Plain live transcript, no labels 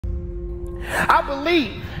I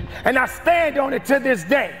believe and I stand on it to this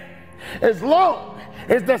day. As long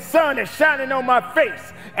as the sun is shining on my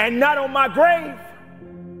face and not on my grave,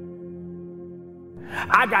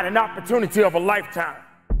 I got an opportunity of a lifetime.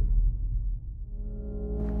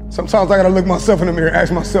 Sometimes I gotta look myself in the mirror and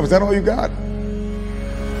ask myself, is that all you got?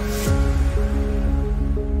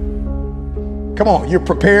 Come on, you're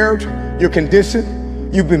prepared, you're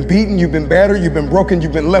conditioned, you've been beaten, you've been battered, you've been broken,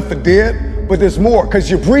 you've been left for dead, but there's more because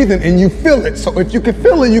you're breathing and you feel it. So if you can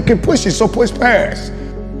feel it, you can push it, so push past.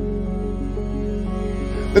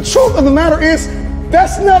 The truth of the matter is,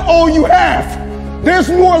 that's not all you have. There's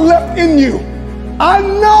more left in you. I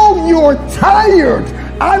know you're tired.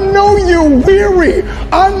 I know you're weary.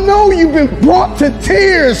 I know you've been brought to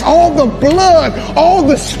tears. All the blood, all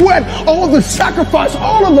the sweat, all the sacrifice,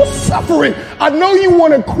 all of the suffering. I know you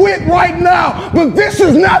want to quit right now, but this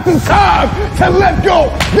is not the time to let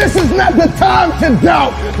go. This is not the time to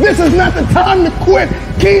doubt. This is not the time to quit.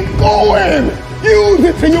 Keep going. Use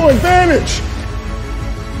it to your advantage.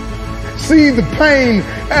 See the pain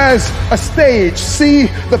as a stage. See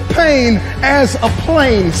the pain as a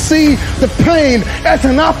plane. See the pain as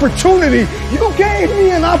an opportunity. You gave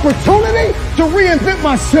me an opportunity to reinvent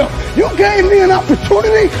myself. You gave me an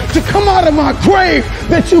opportunity to come out of my grave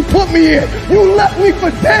that you put me in. You left me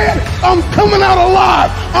for dead. I'm coming out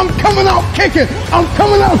alive. I'm coming out kicking. I'm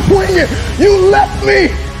coming out swinging. You left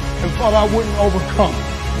me and thought I wouldn't overcome.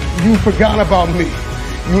 You forgot about me.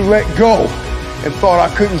 You let go and thought I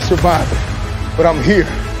couldn't survive it. But I'm here.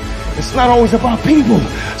 It's not always about people.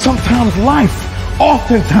 Sometimes life,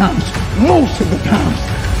 oftentimes, most of the times,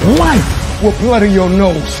 life will blood in your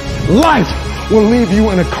nose. Life will leave you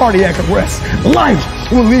in a cardiac arrest. Life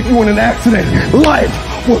will leave you in an accident. Life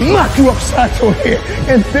will knock you upside your head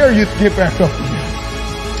and dare you to get back up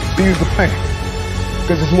again. So use the pain,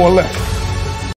 because there's more left.